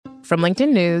From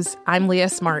LinkedIn News, I'm Leah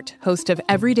Smart, host of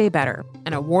Everyday Better,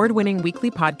 an award-winning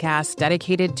weekly podcast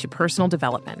dedicated to personal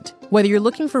development. Whether you're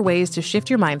looking for ways to shift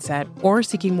your mindset or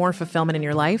seeking more fulfillment in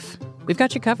your life, we've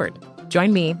got you covered.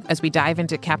 Join me as we dive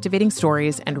into captivating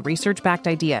stories and research-backed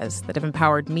ideas that have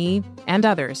empowered me and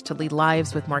others to lead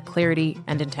lives with more clarity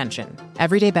and intention.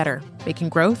 Everyday Better, making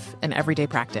growth an everyday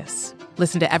practice.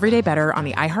 Listen to Everyday Better on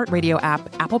the iHeartRadio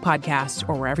app, Apple Podcasts,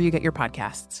 or wherever you get your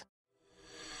podcasts.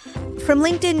 From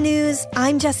LinkedIn News,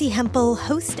 I'm Jessie Hempel,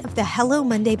 host of the Hello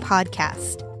Monday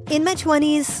podcast. In my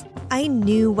 20s, I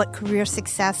knew what career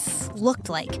success looked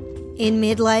like. In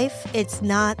midlife, it's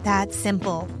not that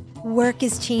simple. Work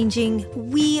is changing,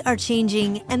 we are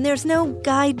changing, and there's no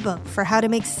guidebook for how to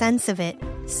make sense of it.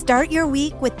 Start your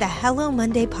week with the Hello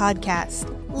Monday podcast.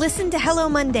 Listen to Hello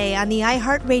Monday on the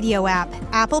iHeartRadio app,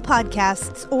 Apple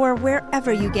Podcasts, or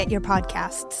wherever you get your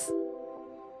podcasts.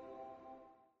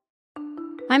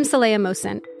 I'm Saleha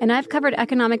Mohsin, and I've covered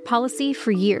economic policy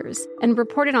for years and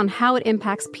reported on how it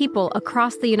impacts people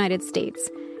across the United States.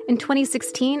 In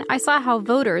 2016, I saw how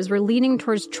voters were leaning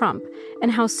towards Trump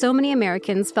and how so many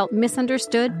Americans felt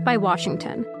misunderstood by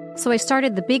Washington. So I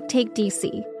started The Big Take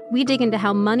DC. We dig into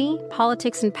how money,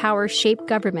 politics, and power shape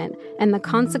government and the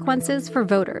consequences for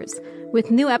voters. With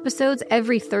new episodes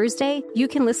every Thursday, you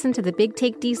can listen to The Big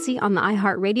Take DC on the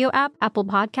iHeartRadio app, Apple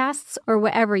Podcasts, or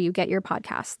wherever you get your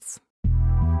podcasts.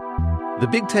 The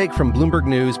Big Take from Bloomberg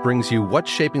News brings you what's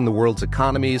shaping the world's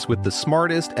economies with the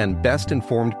smartest and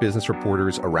best-informed business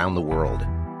reporters around the world.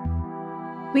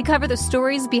 We cover the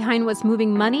stories behind what's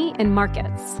moving money and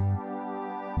markets.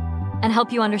 And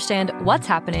help you understand what's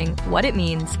happening, what it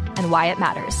means, and why it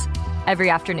matters.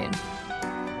 Every afternoon.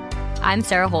 I'm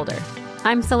Sarah Holder.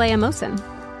 I'm Saleha Mohsin.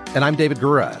 And I'm David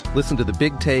Gura. Listen to The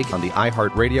Big Take on the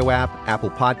iHeartRadio app,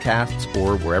 Apple Podcasts,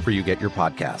 or wherever you get your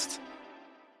podcasts.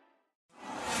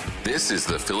 This is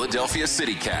the Philadelphia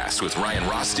CityCast with Ryan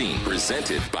Rothstein,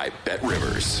 presented by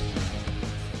BetRivers.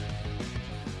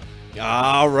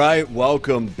 All right,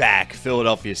 welcome back.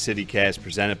 Philadelphia CityCast,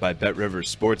 presented by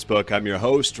BetRivers Sportsbook. I'm your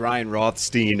host, Ryan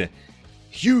Rothstein.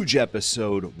 Huge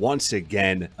episode once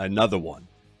again, another one.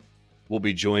 We'll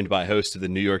be joined by host of the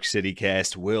New York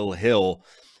CityCast, Will Hill,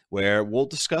 where we'll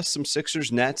discuss some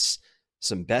Sixers Nets,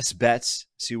 some best bets,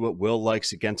 see what Will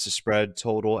likes against the spread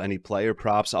total, any player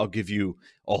props. I'll give you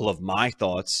all of my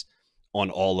thoughts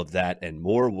on all of that and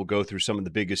more. We'll go through some of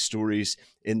the biggest stories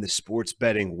in the sports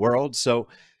betting world. So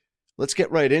let's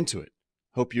get right into it.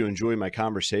 Hope you enjoy my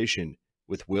conversation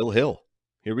with Will Hill.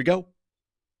 Here we go.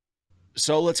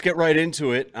 So let's get right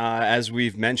into it. As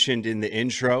we've mentioned in the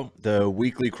intro, the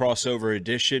weekly crossover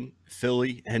edition,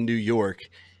 Philly and New York.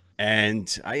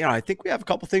 And I think we have a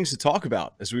couple things to talk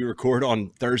about as we record on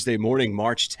Thursday morning,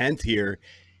 March 10th here.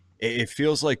 It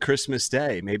feels like Christmas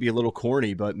Day, maybe a little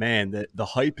corny, but man, the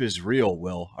hype is real,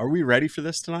 Will. Are we ready for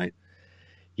this tonight?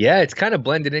 Yeah, it's kind of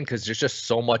blended in because there's just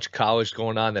so much college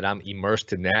going on that I'm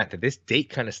immersed in that this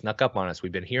date kind of snuck up on us.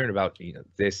 We've been hearing about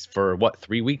this for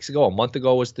 3 weeks ago? A month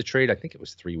ago was the trade. I think it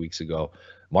was 3 weeks ago.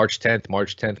 March 10th.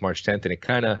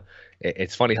 And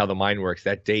it's funny how the mind works.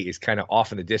 That date is kind of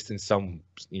off in the distance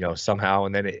somehow.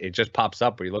 And then it just pops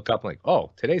up where you look up and like, oh,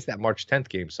 today's that March 10th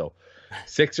game. So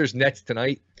Sixers Nets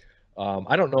tonight.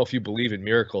 I don't know if you believe in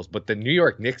miracles, but the New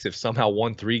York Knicks have somehow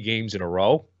won 3 games in a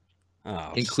row.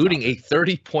 Oh, including a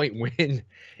 30-point win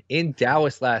in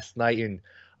Dallas last night. And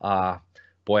I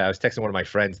was texting one of my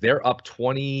friends. They're up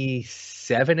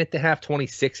 27 at the half,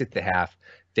 26 at the half.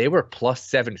 They were plus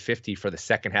 750 for the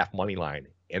second half money line,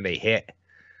 and they hit.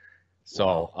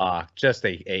 So just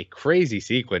a crazy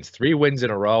sequence. 3 wins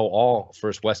in a row, all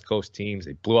first West Coast teams.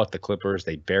 They blew out the Clippers.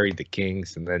 They buried the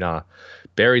Kings, and then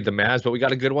buried the Mavs. But we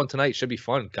got a good one tonight. Should be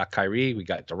fun. Got Kyrie. We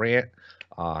got Durant.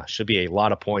 Should be a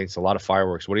lot of points, a lot of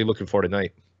fireworks. What are you looking for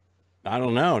tonight? I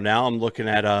don't know. Now I'm looking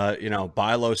at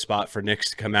buy low spot for Knicks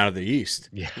to come out of the East.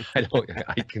 Yeah,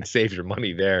 I can save your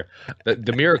money there.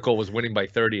 The miracle was winning by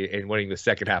 30 and winning the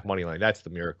second half money line. That's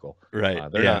the miracle.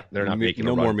 Right. They're not making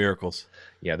no a run. More miracles.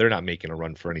 Yeah, they're not making a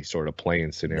run for any sort of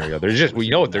play-in scenario. They're just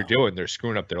what they're doing. They're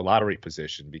screwing up their lottery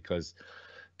position because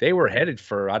they were headed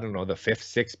for, I don't know, the 5th,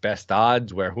 6th best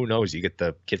odds, where who knows, you get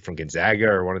the kid from Gonzaga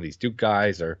or one of these Duke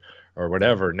guys or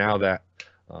whatever. Now that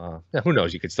who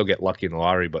knows, you could still get lucky in the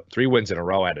lottery, but 3 wins in a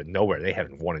row out of nowhere. They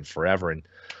haven't won in forever. And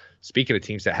speaking of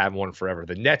teams that haven't won forever,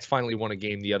 the Nets finally won a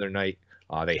game the other night.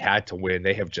 They had to win.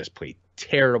 They have just played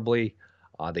terribly.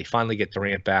 They finally get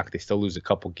Durant back. They still lose a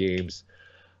couple games.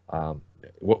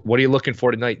 What are you looking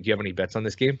for tonight? Do you have any bets on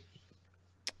this game?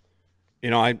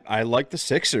 I like the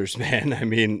Sixers, man. I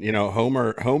mean,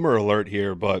 Homer alert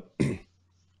here, but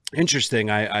interesting.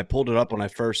 I pulled it up when I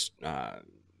first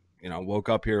woke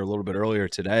up here a little bit earlier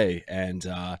today and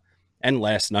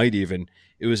last night even,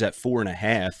 it was at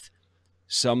 4.5.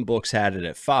 Some books had it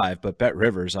at 5, but Bet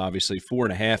Rivers obviously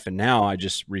 4.5, and now I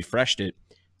just refreshed it.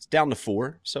 It's down to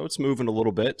 4, so it's moving a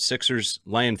little bit. Sixers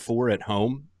laying 4 at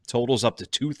home. Total's up to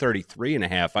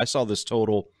 233.5. I saw this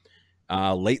total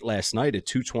late last night at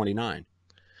 229.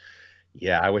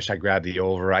 Yeah, I wish I grabbed the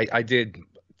over. I did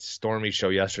Stormy's show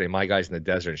yesterday, My Guys in the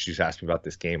Desert, and she just asked me about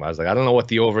this game. I was like, I don't know what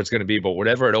the over is going to be, but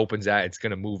whatever it opens at, it's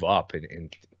going to move up.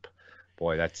 And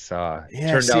boy, that's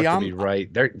turned out to be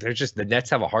right. They're just, the Nets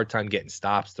have a hard time getting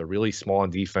stops. They're really small on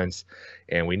defense,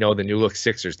 and we know the new look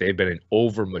Sixers, they've been an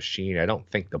over machine. I don't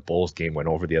think the Bulls game went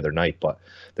over the other night, but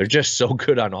they're just so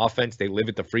good on offense. They live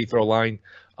at the free throw line.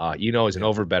 As an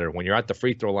over better, when you're at the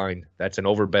free throw line, that's an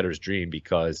over better's dream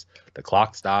because the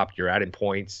clock stopped, you're adding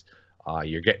points,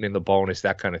 you're getting in the bonus,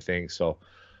 that kind of thing. So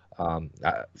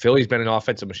Philly's been an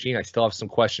offensive machine. I still have some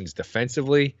questions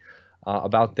defensively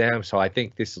about them. So I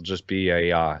think this will just be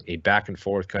a back and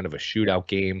forth kind of a shootout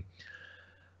game.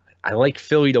 I like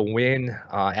Philly to win.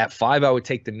 At 5, I would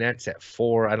take the Nets. At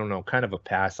 4, I don't know, kind of a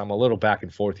pass. I'm a little back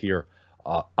and forth here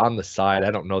on the side.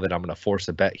 I don't know that I'm going to force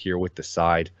a bet here with the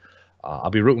side.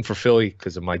 I'll be rooting for Philly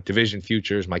because of my division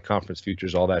futures, my conference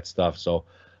futures, all that stuff. So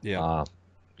yeah,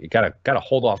 you gotta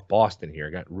hold off Boston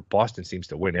here. Boston seems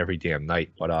to win every damn night,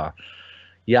 but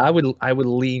yeah, I would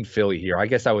lean Philly here. I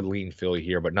guess I would lean Philly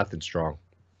here, but nothing strong.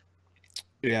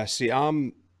 Yeah, see,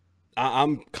 I'm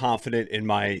confident in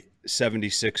my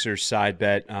 76ers side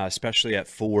bet, especially at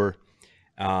 4.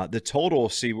 The total,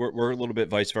 see, we're a little bit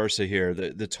vice versa here.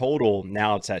 The total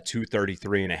now it's at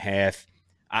 233.5.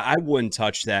 I wouldn't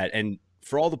touch that. And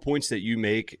for all the points that you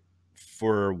make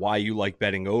for why you like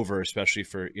betting over, especially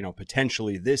for,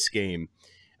 potentially this game,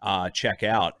 check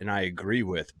out. And I agree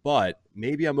with, but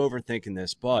maybe I'm overthinking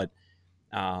this, but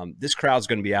this crowd's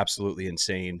going to be absolutely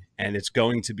insane and it's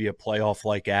going to be a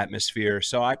playoff-like atmosphere.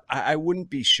 So I wouldn't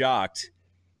be shocked,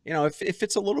 if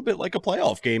it's a little bit like a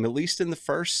playoff game, at least in the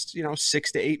first,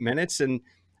 6 to 8 minutes, and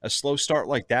a slow start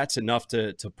like that's enough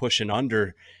to push an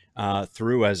under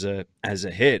through as a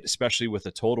hit, especially with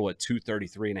a total at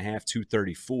 233.5,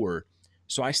 234.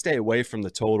 So I stay away from the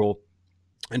total.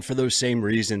 And for those same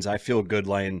reasons, I feel good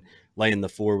laying the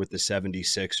 4 with the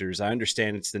 76ers. I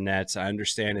understand it's the Nets. I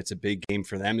understand it's a big game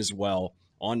for them as well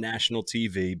on national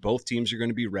TV. Both teams are going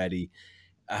to be ready.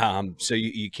 So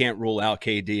you can't rule out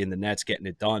KD and the Nets getting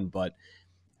it done. But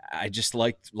I just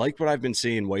like what I've been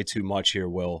seeing way too much here,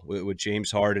 Will, with James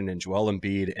Harden and Joel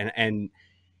Embiid. And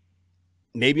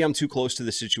maybe I'm too close to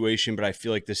the situation, but I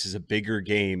feel like this is a bigger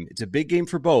game. It's a big game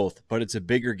for both, but it's a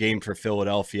bigger game for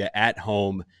Philadelphia at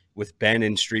home with Ben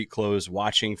in street clothes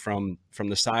watching from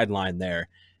the sideline there.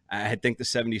 I think the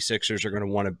 76ers are going to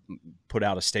want to put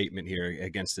out a statement here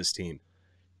against this team.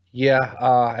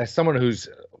 Yeah, as someone who's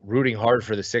rooting hard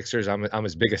for the Sixers, I'm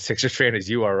as big a Sixers fan as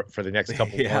you are for the next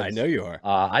couple of months. I know you are.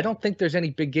 I don't think there's any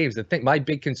big games. I think my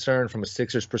big concern from a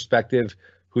Sixers perspective,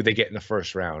 who they get in the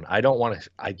first round. I don't want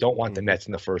the Nets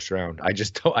in the first round. I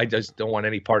just don't want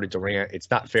any part of Durant. It's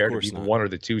not fair to be the 1 or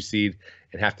the 2 seed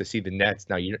and have to see the Nets.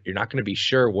 Now you're not going to be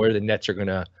sure where the Nets are going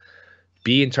to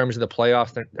be in terms of the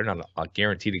playoffs. They're not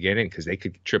guaranteed to get in because they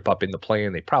could trip up in the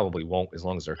play-in. They probably won't as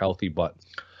long as they're healthy. But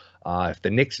if the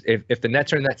Nets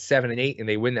are in that 7 and 8 and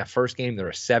they win that first game, they're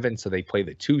a 7, so they play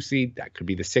the 2 seed. That could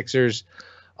be the Sixers.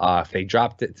 If they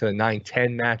dropped it to the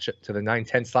 9-10 match, to the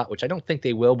 9-10 slot, which I don't think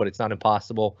they will, but it's not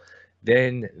impossible,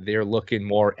 then they're looking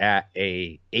more at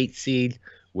a 8 seed,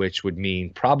 which would mean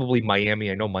probably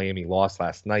Miami. I know Miami lost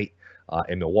last night,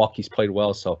 and Milwaukee's played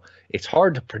well, so it's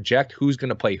hard to project who's going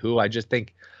to play who. I just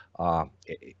think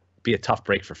it'd be a tough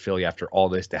break for Philly after all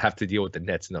this to have to deal with the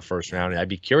Nets in the first round, and I'd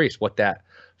be curious what that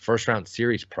first round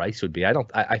series price would be.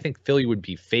 I think Philly would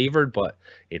be favored, but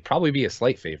it'd probably be a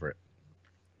slight favorite.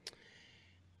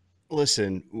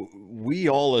 Listen, we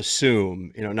all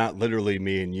assume, not literally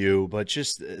me and you, but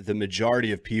just the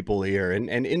majority of people here and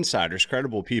insiders,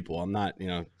 credible people. I'm not,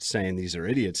 saying these are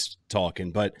idiots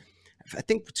talking, but I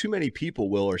think too many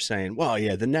people are saying, well,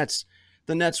 yeah, the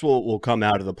Nets will come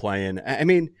out of the play-in. I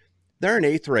mean, they're in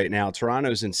 8th right now.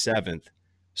 Toronto's in 7th.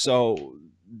 So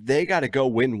they got to go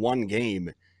win one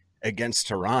game against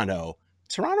Toronto.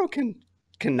 Toronto can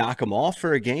knock them off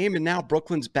for a game, and now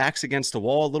Brooklyn's backs against the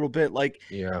wall a little bit.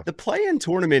 The play-in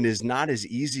tournament is not as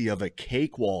easy of a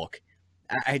cakewalk,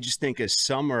 I just think, as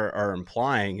some are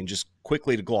implying, and just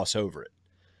quickly to gloss over it.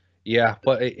 Yeah,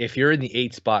 but if you're in the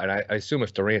 8th spot, and I assume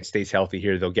if Durant stays healthy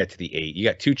here, they'll get to the 8. You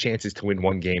got 2 chances to win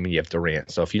one game, and you have Durant.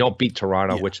 So if you don't beat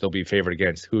Toronto, which they'll be favored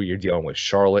against, who you're dealing with,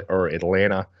 Charlotte or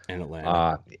Atlanta? And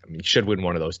Atlanta. You should win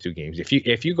one of those 2 games. If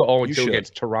you go 0-2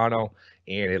 against Toronto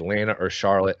and Atlanta or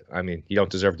Charlotte, I mean, you don't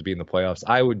deserve to be in the playoffs.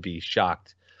 I would be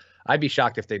shocked. I'd be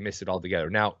shocked if they miss it altogether.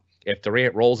 Now, if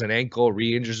Durant rolls an ankle,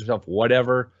 re-injures himself,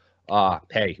 whatever,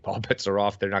 hey, all bets are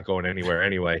off. They're not going anywhere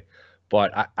anyway.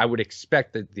 But I would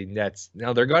expect that the Nets,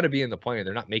 now they're going to be in the play-in.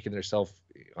 They're not making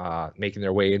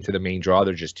their way into the main draw.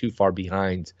 They're just too far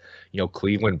behind,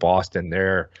 Cleveland, Boston.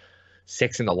 They're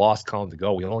 6 in the loss column to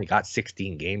go. We only got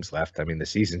 16 games left. I mean, the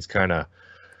season's kind of,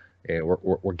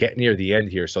 we're getting near the end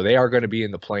here. So they are going to be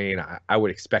in the play-in. I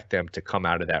would expect them to come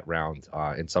out of that round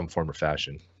in some form or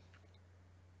fashion.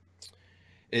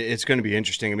 It's going to be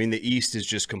interesting. I mean, the East is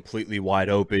just completely wide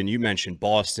open. You mentioned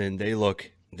Boston. They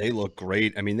look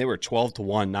great. I mean, they were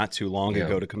 12-1 not too long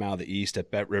ago to come out of the East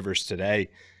at Bet Rivers today.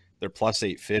 They're plus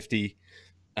 850.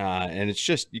 And it's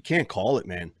just, you can't call it,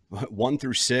 man. 1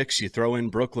 through 6, you throw in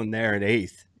Brooklyn there at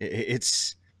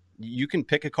 8th. You can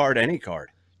pick a card, any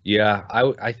card. Yeah,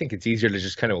 I think it's easier to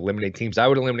just kind of eliminate teams. I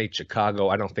would eliminate Chicago.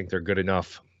 I don't think they're good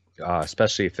enough,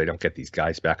 especially if they don't get these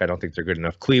guys back. I don't think they're good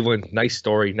enough. Cleveland, nice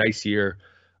story, nice year.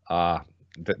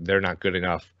 They're not good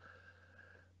enough.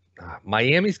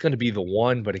 Miami's going to be the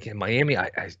one, but again, Miami, I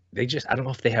don't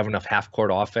know if they have enough half-court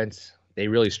offense. They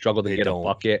really struggle to get a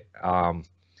bucket.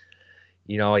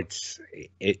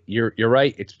 You're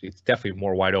right. It's definitely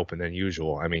more wide open than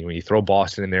usual. I mean, when you throw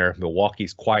Boston in there,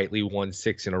 Milwaukee's quietly won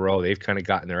 6 in a row. They've kind of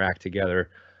gotten their act together.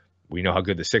 We know how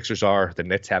good the Sixers are. The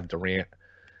Nets have Durant.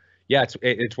 Yeah,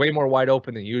 it's way more wide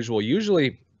open than usual.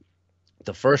 Usually,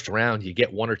 the first round, you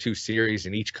get 1 or 2 series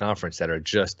in each conference that are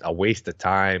just a waste of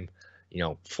time.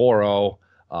 4-0.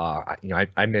 I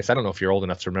don't know if you're old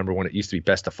enough to remember when it used to be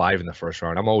best of 5 in the first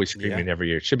round. I'm always screaming every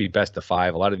year. It should be best of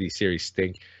 5. A lot of these series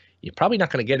stink. You're probably not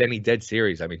going to get any dead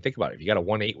series. I mean, think about it. If you got a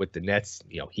 1-8 with the Nets,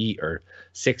 Heat or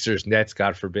Sixers, Nets,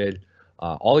 God forbid,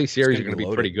 all these series are going to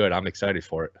be pretty good. I'm excited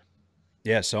for it.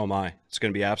 Yeah, so am I. It's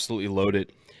going to be absolutely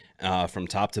loaded from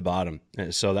top to bottom.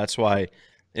 So that's why,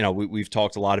 we've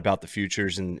talked a lot about the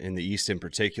futures in the East in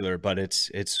particular, but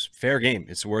it's fair game.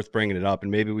 It's worth bringing it up,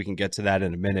 and maybe we can get to that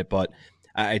in a minute. But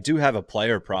I do have a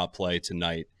player prop play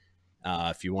tonight,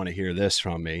 if you want to hear this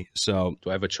from me. So do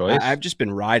I have a choice? I've just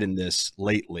been riding this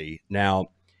lately. Now,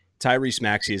 Tyrese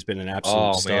Maxey has been an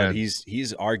absolute stud. Man.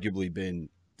 He's arguably been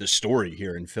the story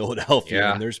here in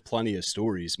Philadelphia, and there's plenty of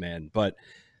stories, man. But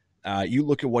you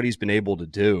look at what he's been able to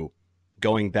do.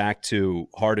 Going back to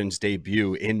Harden's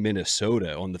debut in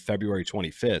Minnesota on the February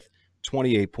 25th,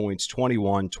 28 points,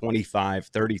 21, 25,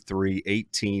 33,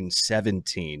 18,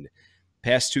 17.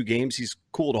 Past 2 games, he's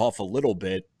cooled off a little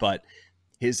bit, but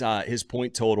his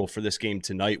point total for this game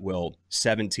tonight,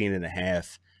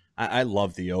 17.5. I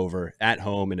love the over at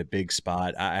home in a big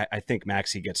spot. I think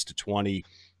Maxey gets to 20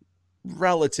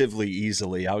 relatively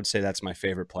easily. I would say that's my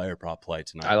favorite player prop play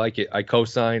tonight. I like it. I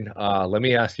co-sign. Let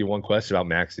me ask you one question about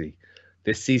Maxey.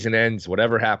 This season ends.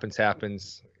 Whatever happens,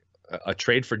 happens. A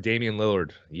trade for Damian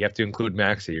Lillard. You have to include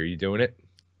Maxey. Are you doing it?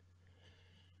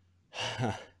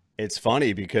 It's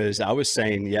funny because I was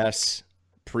saying yes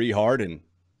pre-Harden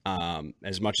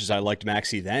as much as I liked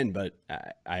Maxey then, but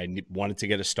I wanted to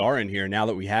get a star in here. Now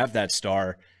that we have that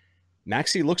star,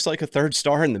 Maxey looks like a 3rd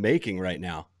star in the making right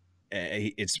now.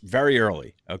 It's very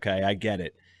early. Okay, I get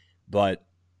it. But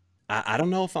I don't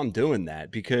know if I'm doing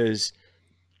that because –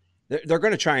 they're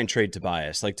going to try and trade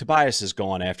Tobias. Like, Tobias is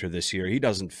gone after this year. He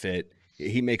doesn't fit.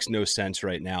 He makes no sense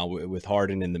right now with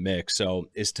Harden in the mix. So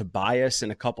is Tobias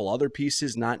and a couple other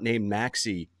pieces not named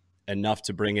Maxey enough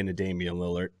to bring in a Damian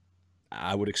Lillard?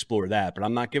 I would explore that, but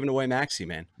I'm not giving away Maxey,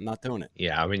 man. I'm not doing it.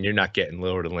 Yeah, I mean, you're not getting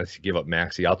Lillard unless you give up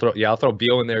Maxey. I'll throw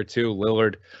Beal in there too,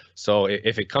 Lillard. So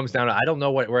if it comes down to, I don't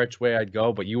know which way I'd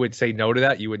go, but you would say no to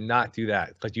that. You would not do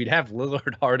that because you'd have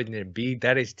Lillard, Harden, and Embiid.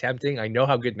 That is tempting. I know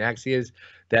how good Maxey is.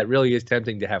 That really is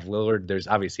tempting to have Lillard. There's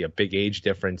obviously a big age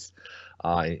difference.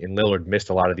 And Lillard missed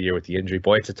a lot of the year with the injury.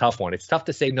 Boy, it's a tough one. It's tough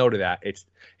to say no to that. It's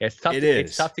tough.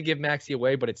 It's tough to give Maxey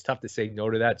away, but it's tough to say no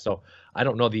to that. So I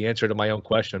don't know the answer to my own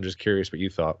question. I'm just curious what you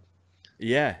thought.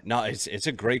 Yeah, no, it's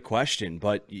a great question.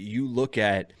 But you look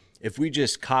at, if we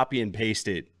just copy and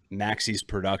pasted Maxey's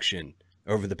production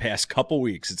over the past couple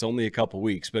weeks, it's only a couple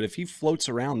weeks, but if he floats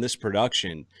around this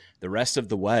production the rest of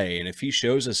the way, and if he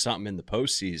shows us something in the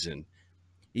postseason,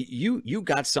 you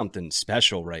got something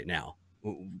special right now.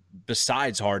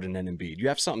 Besides Harden and Embiid, you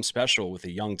have something special with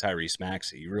a young Tyrese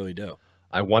Maxey. You really do.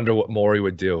 I wonder what Morey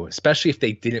would do, especially if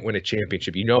they didn't win a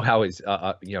championship. You know how his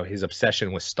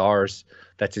obsession with stars.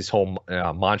 That's his whole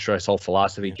mantra, his whole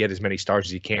philosophy. Yeah. Get as many stars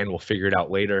as you can. We'll figure it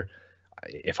out later.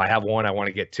 If I have 1, I want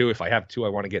to get 2. If I have 2, I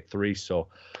want to get 3. So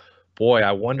boy,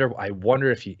 I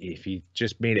wonder if he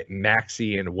just made it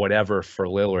Maxey and whatever for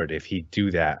Lillard, if he'd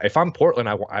do that. If I'm Portland,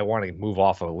 I want to move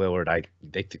off of Lillard.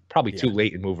 Probably too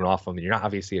late in moving off him. You're not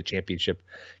obviously a championship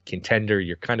contender.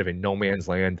 You're kind of in no man's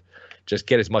land. Just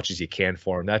get as much as you can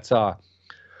for him. That's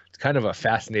it's kind of a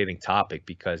fascinating topic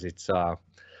because it's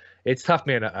tough,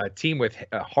 man. A team with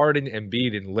Harden,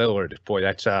 Embiid, and Lillard, boy,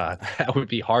 that would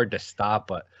be hard to stop.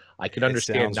 But I could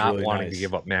understand not really wanting to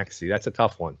give up Maxey. That's a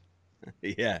tough one.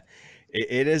 Yeah,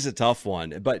 it is a tough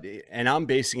one. And I'm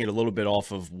basing it a little bit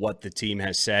off of what the team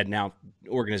has said. Now,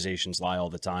 organizations lie all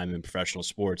the time in professional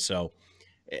sports, so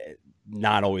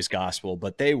not always gospel.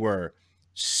 But they were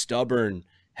stubborn,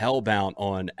 hellbound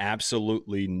on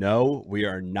absolutely no. We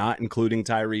are not including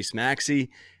Tyrese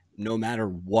Maxey, no matter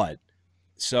what.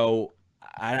 So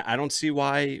I don't see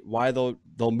why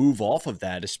they'll move off of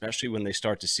that, especially when they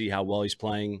start to see how well he's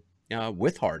playing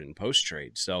with Harden post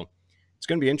trade. So it's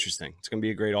going to be interesting. It's going to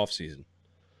be a great offseason.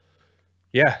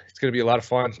 Yeah, it's going to be a lot of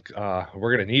fun.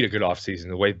 We're going to need a good offseason.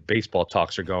 The way baseball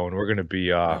talks are going, we're going to be.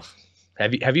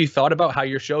 Have you thought about how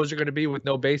your shows are going to be with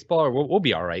no baseball, or we'll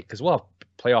be all right because we'll have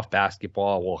playoff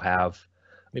basketball. We'll have.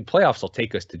 I mean, playoffs will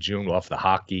take us to June. We'll have the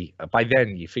hockey. By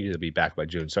then, you figure they'll be back by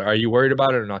June. So, are you worried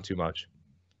about it or not too much?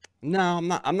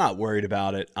 No, I'm not worried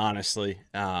about it, honestly.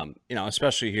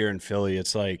 Especially here in Philly,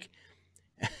 it's like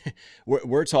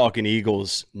we're talking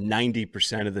Eagles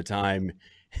 90% of the time.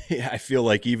 I feel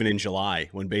like even in July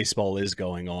when baseball is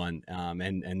going on,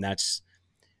 and that's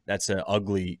an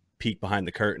ugly peek behind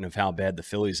the curtain of how bad the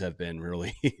Phillies have been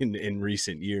really in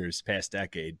recent years, past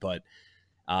decade. But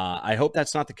I hope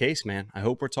that's not the case, man. I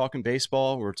hope we're talking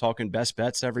baseball. We're talking best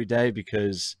bets every day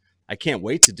because I can't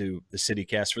wait to do the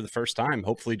CityCast for the first time,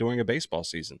 hopefully during a baseball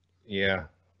season. Yeah.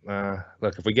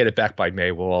 Look, if we get it back by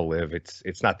May, we'll all live.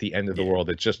 It's not the end of the world.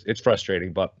 It's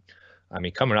frustrating, but I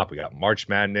mean, coming up, we got March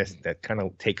Madness that kind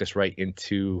of take us right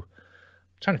into.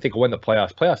 I'm trying to think of when the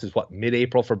playoffs is what,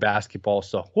 mid-April for basketball,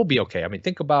 so we'll be okay. I mean,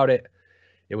 think about it.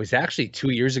 It was actually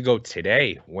 2 years ago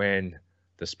today when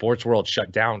the sports world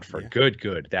shut down for good.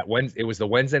 It was the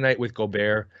Wednesday night with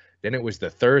Gobert. Then it was the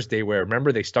Thursday where,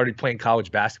 remember, they started playing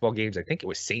college basketball games. I think it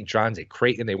was St. John's at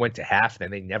Creighton. They went to half,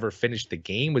 then they never finished the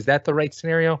game. Was that the right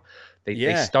scenario?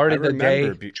 They started the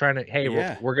day trying to, hey,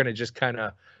 we're going to just kind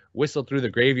of whistle through the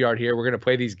graveyard here. We're going to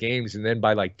play these games. And then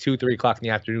by like 2, 3 o'clock in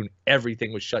the afternoon,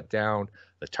 everything was shut down.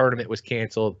 The tournament was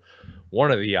canceled.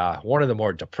 One of the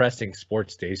more depressing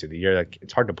sports days of the year. Like,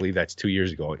 it's hard to believe that's 2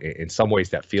 years ago. In some ways,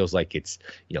 that feels like it's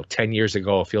 10 years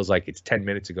ago. It feels like it's 10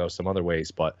 minutes ago. Some other ways,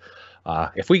 but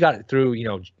if we got it through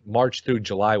March through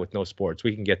July with no sports,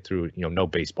 we can get through no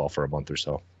baseball for a month or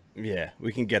so. Yeah,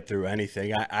 we can get through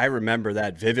anything. I remember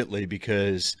that vividly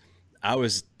because I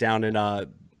was down in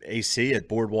AC at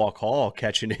Boardwalk Hall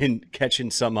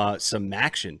catching some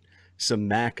action.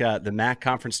 The MAC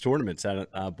conference tournaments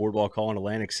at Boardwalk Hall in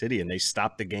Atlantic City, and they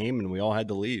stopped the game, and we all had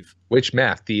to leave. Which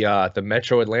MAC? The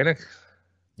Metro Atlantic?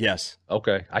 Yes.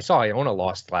 Okay. I saw Iona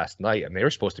lost last night, and they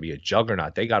were supposed to be a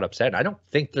juggernaut. They got upset. I don't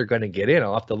think they're going to get in.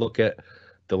 I'll have to look at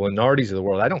the Lenardis of the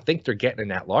world. I don't think they're getting in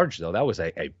that large, though. That was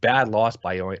a bad loss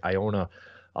by Iona.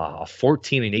 A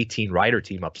 14-18 Rider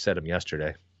team upset them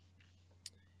yesterday.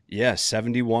 Yeah,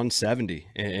 71-70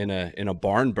 in a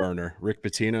barn burner. Rick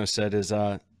Pitino said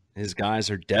his guys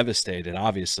are devastated,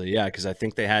 obviously. Yeah, because I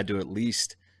think they had to at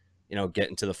least, get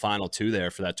into the final two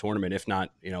there for that tournament, if not,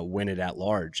 win it at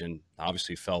large, and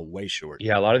obviously fell way short.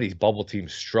 Yeah, a lot of these bubble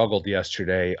teams struggled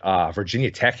yesterday.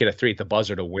 Virginia Tech hit a 3 at the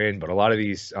buzzer to win, but a lot of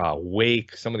these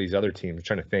Wake, some of these other teams, I'm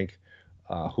trying to think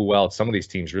who else. Some of these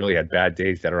teams really had bad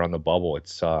days that are on the bubble.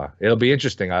 It'll be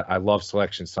interesting. I love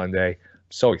Selection Sunday. I'm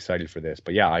so excited for this.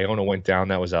 But yeah, Iona went down.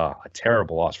 That was a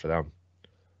terrible loss for them.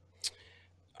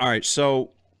 All right,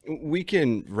 so we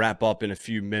can wrap up in a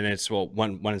few minutes. Well,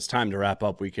 when it's time to wrap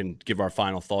up, we can give our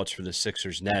final thoughts for the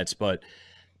Sixers Nets. But,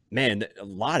 man, a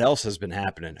lot else has been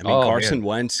happening. I mean, Carson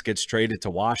Wentz gets traded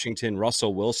to Washington.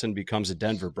 Russell Wilson becomes a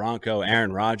Denver Bronco.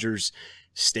 Aaron Rodgers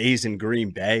stays in Green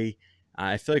Bay.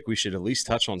 I feel like we should at least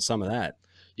touch on some of that.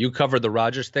 You covered the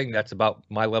Rodgers thing. That's about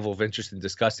my level of interest in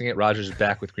discussing it. Rodgers is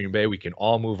back with Green Bay. We can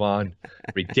all move on.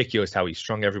 Ridiculous how he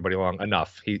strung everybody along.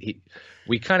 Enough.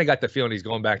 We kind of got the feeling he's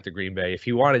going back to Green Bay. If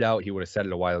he wanted out, he would have said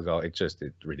it a while ago. It's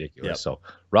ridiculous. Yep. So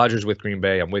Rodgers with Green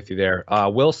Bay. I'm with you there.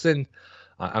 Wilson,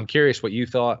 I'm curious what you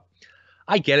thought.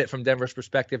 I get it from Denver's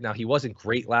perspective. Now, he wasn't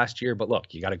great last year, but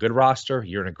look, you got a good roster.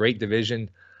 You're in a great division.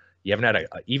 You haven't had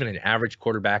even an average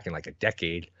quarterback in like a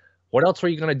decade. What else were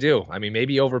you going to do? I mean,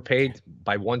 maybe overpaid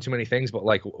by one too many things, but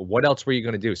like, what else were you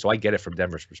going to do? So I get it from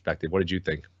Denver's perspective. What did you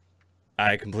think?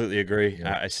 I completely agree.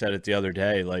 Yeah. I said it the other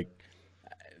day. Like,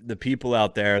 the people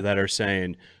out there that are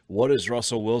saying, what is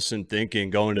Russell Wilson thinking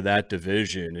going to that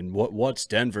division? And what's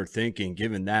Denver thinking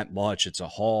given that much? It's a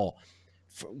haul.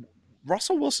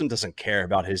 Russell Wilson doesn't care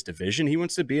about his division. He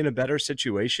wants to be in a better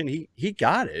situation. He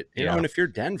got it. You know, and if you're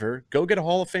Denver, go get a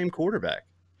Hall of Fame quarterback.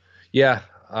 Yeah.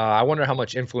 I wonder how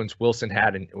much influence Wilson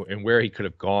had and where he could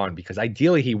have gone, because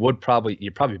ideally you're probably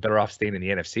better off staying in the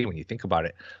NFC when you think about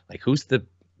it. Like, who's the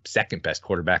second best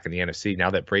quarterback in the NFC now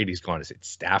that Brady's gone? Is it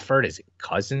Stafford? Is it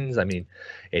Cousins? I mean,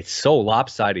 it's so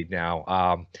lopsided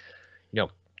now.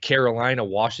 Carolina,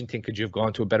 Washington, could you have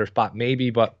gone to a better spot? Maybe,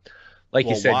 but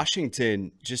you said,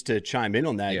 Washington, just to chime in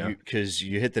on that, because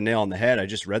you hit the nail on the head. I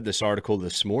just read this article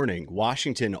this morning.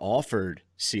 Washington offered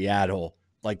Seattle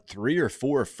like 3 or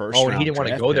 4 first round. Oh, and he didn't want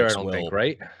to go there, I don't think,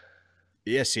 right?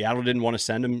 Yeah, Seattle didn't want to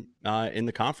send him in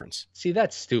the conference. See,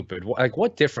 that's stupid. Like,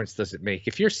 what difference does it make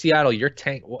if you're Seattle? You're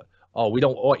tank.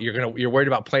 You're worried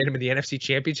about playing him in the NFC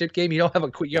Championship game. You don't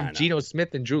have Geno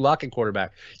Smith and Drew Lock at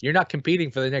quarterback. You're not competing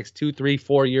for the next 2, 3,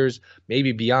 4 years,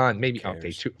 maybe beyond. Maybe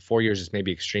 4 years is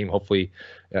maybe extreme. Hopefully,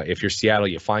 if you're Seattle,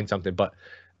 you find something. But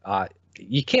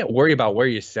you can't worry about where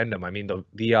you send them. I mean,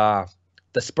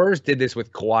 the Spurs did this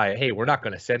with Kawhi. Hey, we're not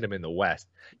going to send him in the West.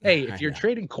 Hey, if you're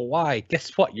trading Kawhi,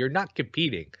 guess what? You're not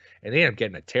competing. And they end up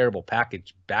getting a terrible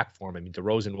package back for him. I mean,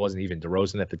 DeRozan wasn't even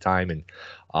DeRozan at the time, and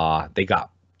they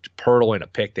got Pirtle in a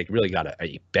pick. They really got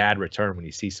a bad return when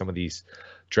you see some of these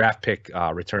draft pick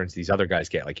returns these other guys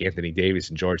get, like Anthony Davis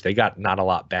and George. They got not a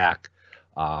lot back.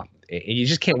 And you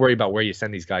just can't worry about where you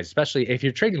send these guys, especially if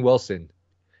you're trading Wilson.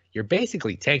 You're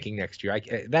basically tanking next year.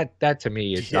 That to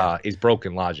me is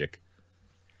broken logic.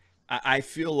 I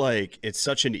feel like it's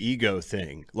such an ego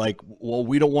thing. Like, well,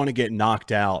 we don't want to get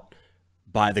knocked out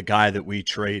by the guy that we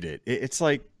traded. It's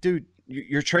like, dude,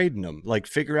 you're trading them. Like,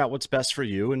 figure out what's best for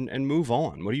you and move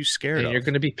on. What are you scared of? You're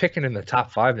going to be picking in the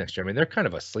top 5 next year. I mean, they're kind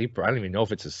of a sleeper. I don't even know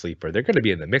if it's a sleeper. They're going to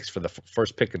be in the mix for the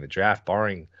first pick in the draft,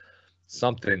 barring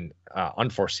something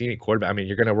unforeseen at quarterback. I mean,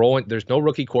 you're going to roll in. There's no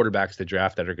rookie quarterbacks to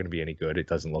draft that are going to be any good. It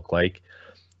doesn't look like.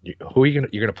 Who are you're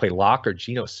going to play, Locke or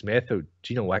Geno Smith? Who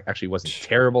Geno actually wasn't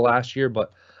terrible last year,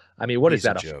 but I mean, what is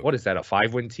that? What is that? A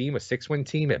 5-win team, a 6-win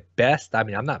team at best? I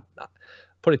mean, I'm not.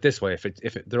 Put it this way: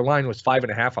 if their line was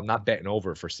 5.5, I'm not betting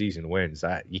over for season wins.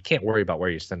 You can't worry about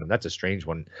where you send him. That's a strange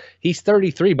one. He's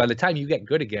 33. By the time you get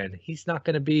good again, he's not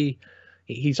going to be.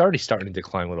 He's already starting to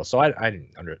decline a little. So I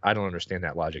don't understand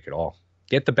that logic at all.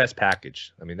 Get the best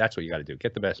package. I mean, that's what you got to do.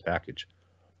 Get the best package.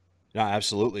 No,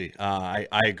 absolutely. I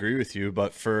agree with you,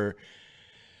 but for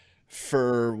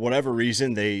whatever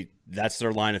reason, that's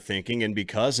their line of thinking, and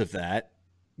because of that,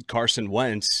 Carson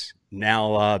Wentz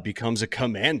now becomes a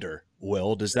Commander.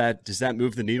 Will, does that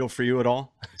move the needle for you at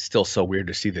all? It's still so weird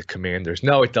to see the Commanders.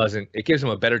 No, it doesn't. It gives them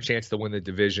a better chance to win the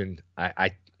division.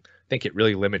 I think it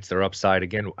really limits their upside.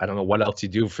 Again, I don't know what else you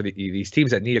do for these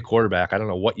teams that need a quarterback. I don't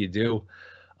know what you do.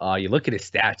 You look at his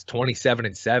stats,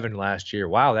 27-7 last year.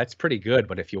 Wow, that's pretty good.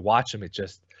 But if you watch him, it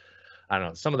just, I don't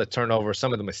know, some of the turnovers,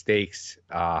 some of the mistakes.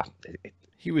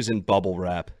 He was in bubble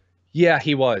wrap. Yeah,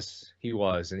 he was.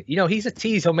 And, he's a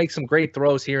tease. He'll make some great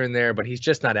throws here and there, but he's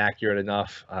just not accurate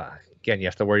enough. Again, you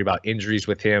have to worry about injuries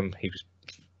with him. He was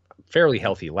fairly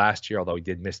healthy last year, although he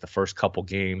did miss the first couple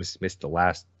games, missed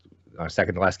the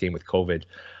second to last game with COVID.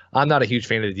 I'm not a huge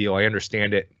fan of the deal. I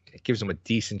understand it. It gives them a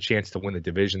decent chance to win the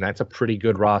division. That's a pretty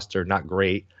good roster, not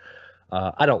great.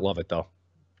 I don't love it, though.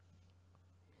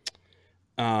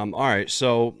 All right,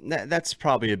 so that's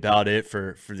probably about it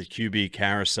for the QB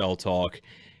carousel talk.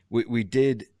 We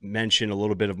did mention a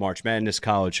little bit of March Madness,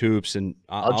 college hoops, and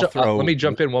let me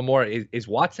jump in one more. Is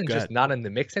Watson just not in the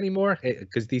mix anymore?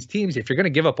 Because these teams, if you're going to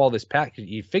give up all this package,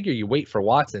 you figure you wait for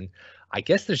Watson. I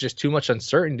guess there's just too much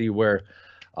uncertainty where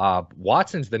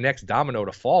Watson's the next domino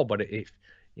to fall. But if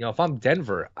I'm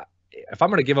Denver, if I'm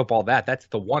going to give up all that, that's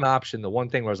the one option, the one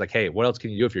thing where I was like, hey, what else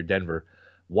can you do if you're Denver?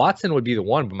 Watson would be the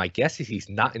one, but my guess is he's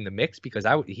not in the mix because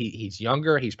he's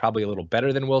younger. He's probably a little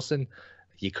better than Wilson.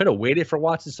 You could have waited for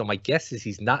Watson, so my guess is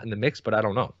he's not in the mix, but I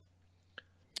don't know.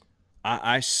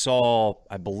 I saw,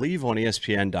 I believe on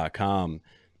ESPN.com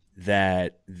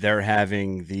that they're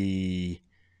having the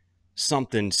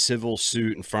something civil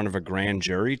suit in front of a grand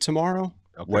jury tomorrow,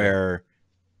 where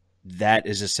that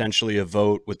is essentially a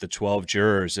vote with the 12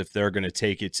 jurors if they're going to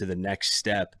take it to the next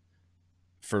step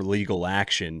for legal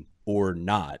action or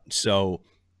not. So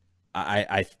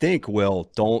I think, Will,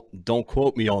 don't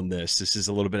quote me on this. This is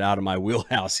a little bit out of my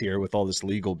wheelhouse here with all this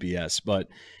legal BS. But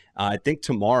I think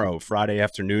tomorrow, Friday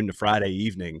afternoon to Friday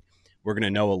evening, we're going to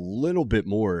know a little bit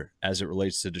more as it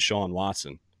relates to Deshaun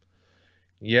Watson.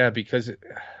 Yeah, because,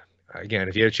 again,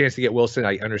 if you had a chance to get Wilson,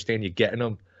 I understand you getting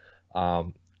him.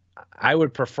 I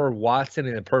would prefer Watson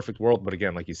in a perfect world, but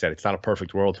again, like you said, it's not a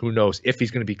perfect world. Who knows if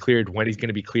he's going to be cleared, when he's going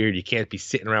to be cleared. You can't be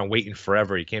sitting around waiting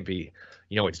forever. You can't be,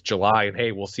 it's July and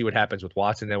hey, we'll see what happens with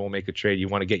Watson, then we'll make a trade. You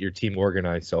want to get your team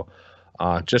organized. So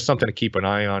just something to keep an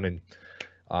eye on. And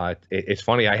it's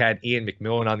funny, I had Ian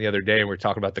McMillan on the other day and we were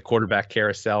talking about the quarterback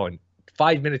carousel, and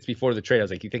 5 minutes before the trade, I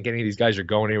was like, you think any of these guys are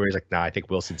going anywhere? He's like, nah, I think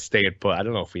Wilson's staying put. I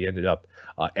don't know if we ended up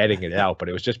editing it out, but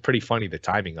it was just pretty funny, the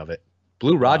timing of it.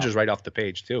 Blew Rodgers right off the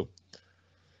page too.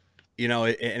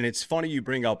 And it's funny you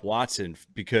bring up Watson,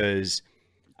 because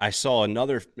I saw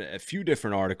a few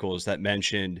different articles that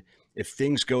mentioned if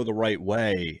things go the right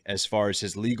way as far as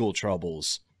his legal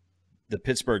troubles, the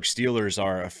Pittsburgh Steelers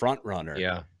are a front runner.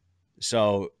 Yeah.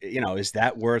 So, is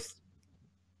that worth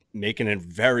making a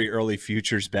very early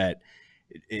futures bet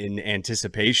in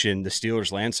anticipation the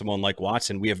Steelers land someone like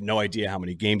Watson? We have no idea how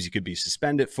many games he could be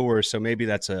suspended for, so maybe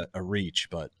that's a reach,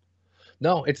 but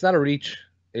no, it's not a reach.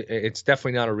 It's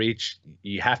definitely not a reach.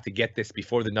 You have to get this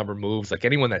before the number moves. Like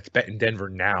anyone that's betting Denver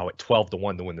now at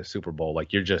 12-1 to win the Super Bowl,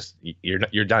 like you're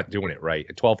not doing it right.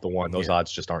 At 12-1, those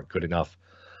odds just aren't good enough.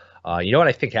 You know what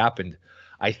I think happened?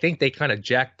 I think they kind of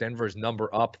jacked Denver's number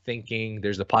up, thinking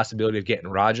there's a possibility of getting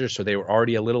Rodgers, so they were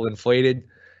already a little inflated.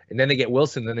 And then they get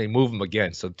Wilson, then they move him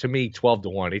again. So to me,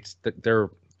 12-1,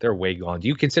 they're way gone. Do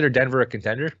you consider Denver a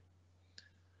contender?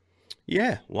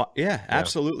 Yeah,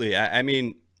 absolutely. I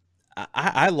mean,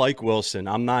 I like Wilson.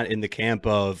 I'm not in the camp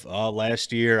of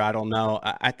last year, I don't know.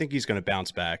 I think he's going to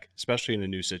bounce back, especially in a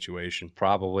new situation.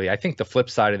 Probably. I think the flip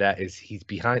side of that is he's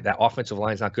behind. That offensive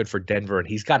line's not good for Denver, and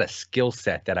he's got a skill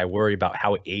set that I worry about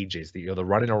how it ages. The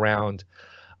running around.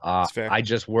 I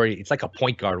just worry. It's like a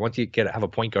point guard. Once you have a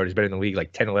point guard who's been in the league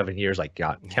like 10, 11 years, like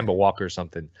Kemba Walker or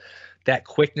something, that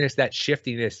quickness, that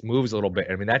shiftiness moves a little bit.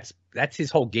 I mean, that's his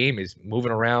whole game, is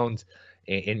moving around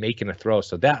and making a throw.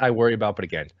 So that I worry about. But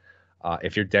again,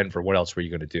 if you're Denver, what else were you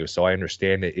going to do? So I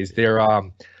understand it. Is there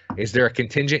a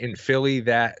contingent in Philly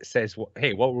that says, well,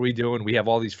 hey, what were we doing? We have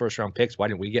all these first round picks. Why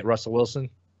didn't we get Russell Wilson?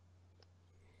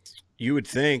 You would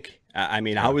think. I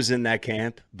mean, I was in that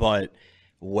camp, but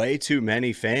way too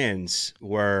many fans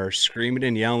were screaming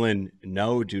and yelling,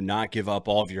 no, do not give up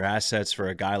all of your assets for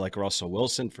a guy like Russell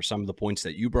Wilson, for some of the points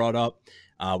that you brought up.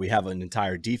 We have an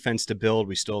entire defense to build.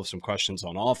 We still have some questions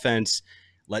on offense.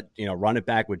 Run it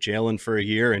back with Jalen for a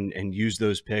year and use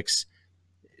those picks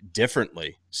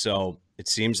differently. So it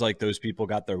seems like those people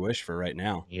got their wish for right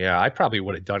now. Yeah, I probably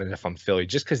would have done it if I'm Philly,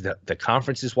 just because the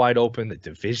conference is wide open. The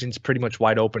division's pretty much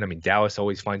wide open. I mean, Dallas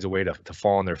always finds a way to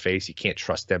fall on their face. You can't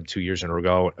trust them 2 years in a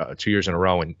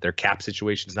row, and their cap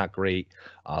situation is not great.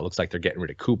 Looks like they're getting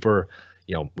rid of Cooper.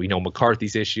 We know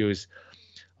McCarthy's issues.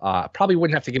 Probably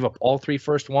wouldn't have to give up all 3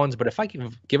 first ones, but if I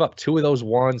can give up 2 of those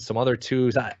ones, some other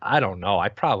 2s, I don't know.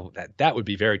 That would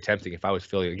be very tempting if I was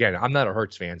Philly. Again, I'm not a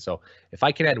Hurts fan, so if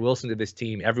I can add Wilson to this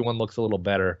team, everyone looks a little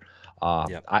better.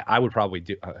 I would probably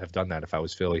have done that if I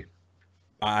was Philly.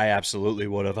 I absolutely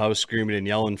would have. I was screaming and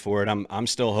yelling for it. I'm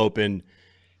still hoping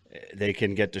they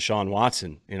can get Deshaun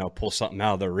Watson, pull something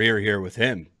out of the rear here with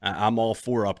him. I'm all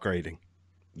for upgrading.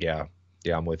 Yeah,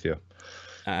 I'm with you.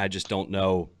 I just don't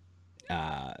know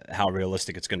how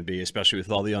realistic it's going to be, especially with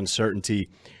all the uncertainty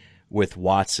with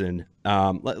Watson.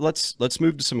 Let's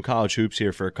move to some college hoops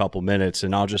here for a couple minutes,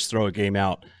 and I'll just throw a game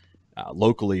out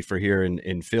locally for here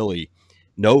in Philly.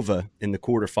 Nova in the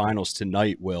quarterfinals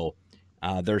tonight, Will.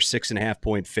 They're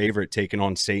 6.5-point favorite taking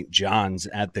on St. John's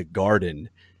at the Garden.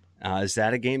 Is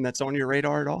that a game that's on your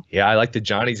radar at all? Yeah, I like the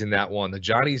Johnnies in that one. The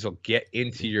Johnnies will get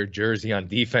into your jersey on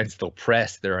defense. They'll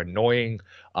press. They're annoying.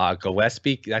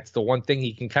 Gillespie, that's the one thing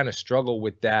he can kind of struggle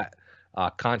with, that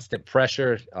constant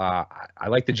pressure. I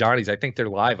like the Johnnies. I think they're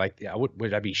live.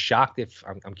 Would I be shocked if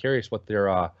I'm curious what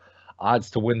their odds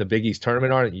to win the Big East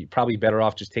tournament are? You're probably better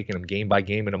off just taking them game by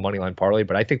game in a money line parlay.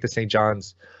 But I think the St.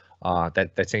 John's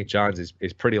that St. John's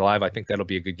is pretty live. I think that'll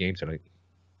be a good game tonight.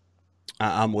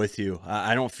 I'm with you.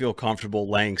 I don't feel comfortable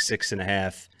laying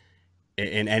 6.5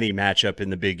 in any matchup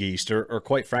in the Big East, or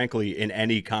quite frankly, in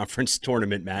any conference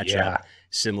tournament matchup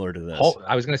similar to this.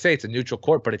 I was going to say it's a neutral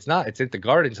court, but it's not. It's at the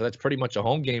Garden, so that's pretty much a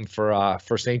home game for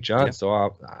St. John's.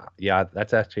 Yeah. So,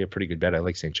 that's actually a pretty good bet. I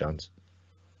like St. John's.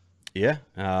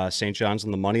 Yeah, St. John's on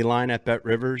the money line at Bet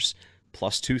Rivers,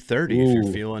 plus 230 if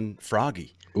you're feeling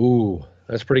froggy. Ooh,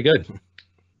 that's pretty good.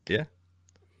 Yeah.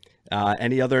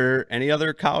 Any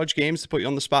other college games to put you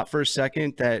on the spot for a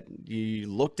second that you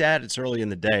looked at? It's early in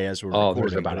the day as we're recording.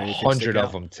 There's about 100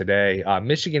 of them today.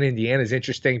 Michigan, Indiana is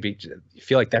interesting. But you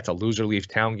feel like that's a loser leave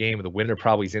town game. The winner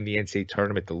probably is in the NCAA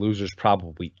tournament. The loser's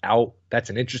probably out. That's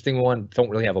an interesting one. Don't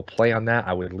really have a play on that.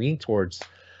 I would lean towards.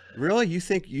 Really, you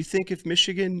think if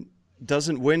Michigan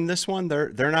doesn't win this one,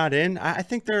 they're not in. I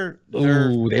think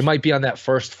they might be on that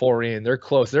first 4 in. They're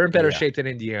close. They're in better shape than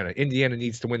Indiana. Indiana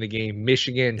needs to win the game.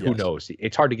 Michigan, who knows?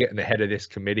 It's hard to get in the head of this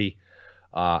committee.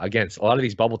 Against a lot of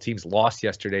these bubble teams lost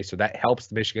yesterday, so that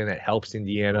helps Michigan. That helps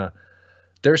Indiana.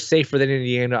 They're safer than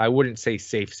Indiana. I wouldn't say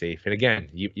safe. And again,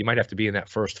 you might have to be in that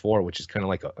first 4, which is kind of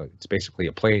like it's basically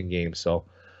a playing game. So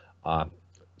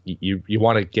you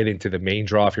want to get into the main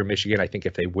draw if you're Michigan. I think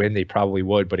if they win, they probably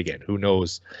would. But again, who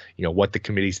knows, what the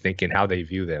committee's thinking, how they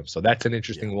view them. So that's an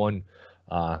interesting one.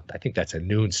 I think that's a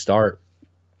noon start.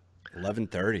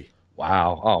 11:30.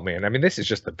 Wow. Oh, man. I mean, this is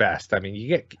just the best. I mean, you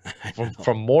get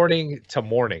from morning to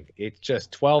morning. It's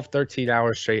just 12, 13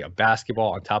 hours straight of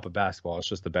basketball on top of basketball. It's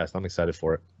just the best. I'm excited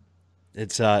for it.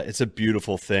 It's a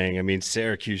beautiful thing. I mean,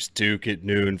 Syracuse, Duke at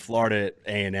noon, Florida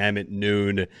A&M at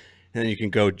noon, and then you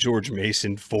can go George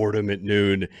Mason, Fordham at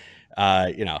noon.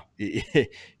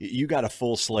 You got a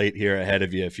full slate here ahead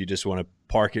of you if you just want to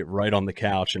park it right on the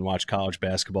couch and watch college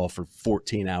basketball for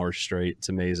 14 hours straight. It's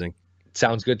amazing.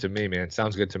 Sounds good to me, man.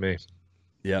 Sounds good to me.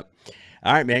 Yep.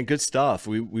 All right, man. Good stuff.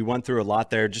 We went through a lot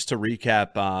there. Just to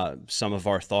recap some of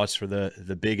our thoughts for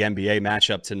the big NBA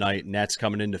matchup tonight. Nets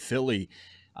coming into Philly.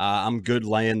 I'm good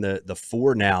laying the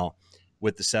 4 now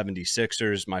with the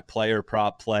 76ers. My player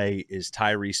prop play is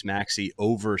Tyrese Maxey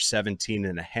over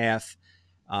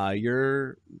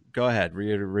 17.5. Go ahead.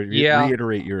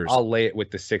 Reiterate yours. I'll lay it with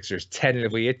the Sixers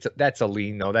tentatively. That's a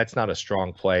lean though. That's not a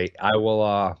strong play. I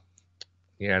will.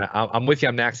 I'm with you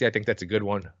on Maxey. I think that's a good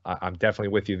one. I'm definitely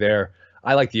with you there.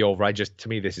 I like the over. To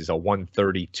me, this is a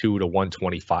 132 to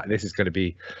 125. This is going to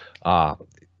be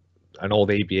an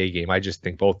old ABA game. I just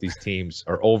think both these teams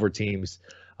are over teams.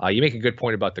 You make a good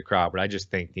point about the crowd, but I just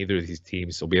think neither of these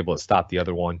teams will be able to stop the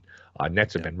other one.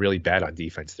 Nets have been really bad on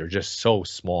defense. They're just so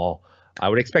small. I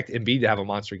would expect Embiid to have a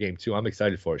monster game too. I'm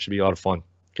excited for it. Should be a lot of fun.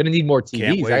 Going to need more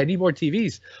TVs. I need more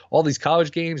TVs. All these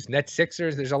college games, Nets,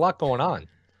 Sixers. There's a lot going on.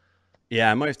 Yeah,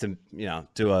 I might have to,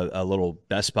 do a little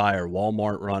Best Buy or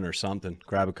Walmart run or something.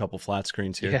 Grab a couple flat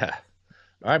screens here. Yeah.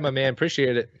 All right, my man.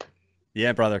 Appreciate it.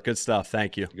 Yeah, brother. Good stuff.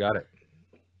 Thank you. You got it.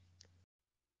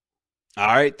 All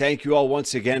right. Thank you all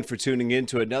once again for tuning in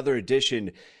to another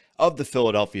edition of the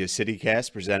Philadelphia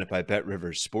CityCast presented by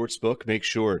BetRivers Sportsbook. Make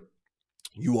sure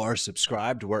you are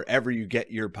subscribed wherever you get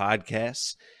your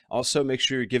podcasts. Also, make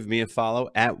sure you give me a follow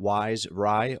at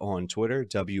WiseRye on Twitter,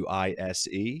 WISE.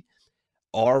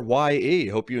 RYE.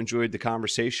 Hope you enjoyed the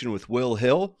conversation with Will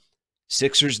Hill.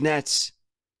 Sixers Nets.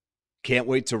 Can't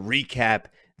wait to recap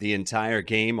the entire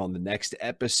game on the next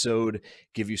episode.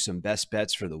 Give you some best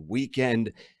bets for the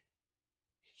weekend.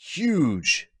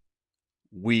 Huge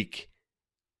week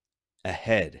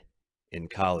ahead in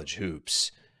college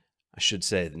hoops. I should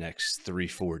say the next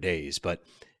 3-4 days, but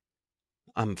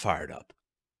I'm fired up.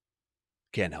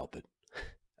 Can't help it.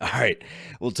 All right,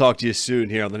 we'll talk to you soon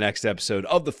here on the next episode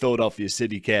of the Philadelphia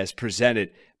CityCast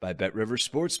presented by BetRivers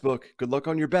Sportsbook. Good luck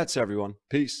on your bets, everyone.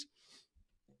 Peace.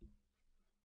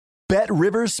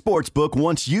 BetRivers Sportsbook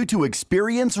wants you to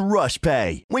experience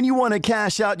RushPay. When you want to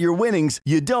cash out your winnings,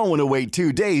 you don't want to wait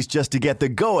 2 days just to get the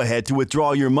go-ahead to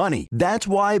withdraw your money. That's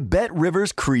why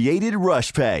BetRivers created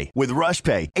RushPay. With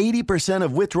RushPay, 80%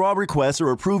 of withdrawal requests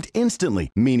are approved instantly,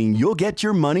 meaning you'll get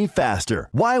your money faster.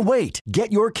 Why wait?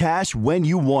 Get your cash when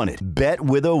you want it. Bet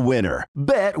with a winner.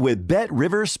 Bet with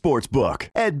BetRivers Sportsbook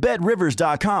at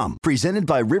BetRivers.com. Presented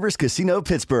by Rivers Casino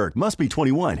Pittsburgh. Must be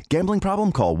 21. Gambling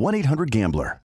problem? Call 1-800-GAMBLER.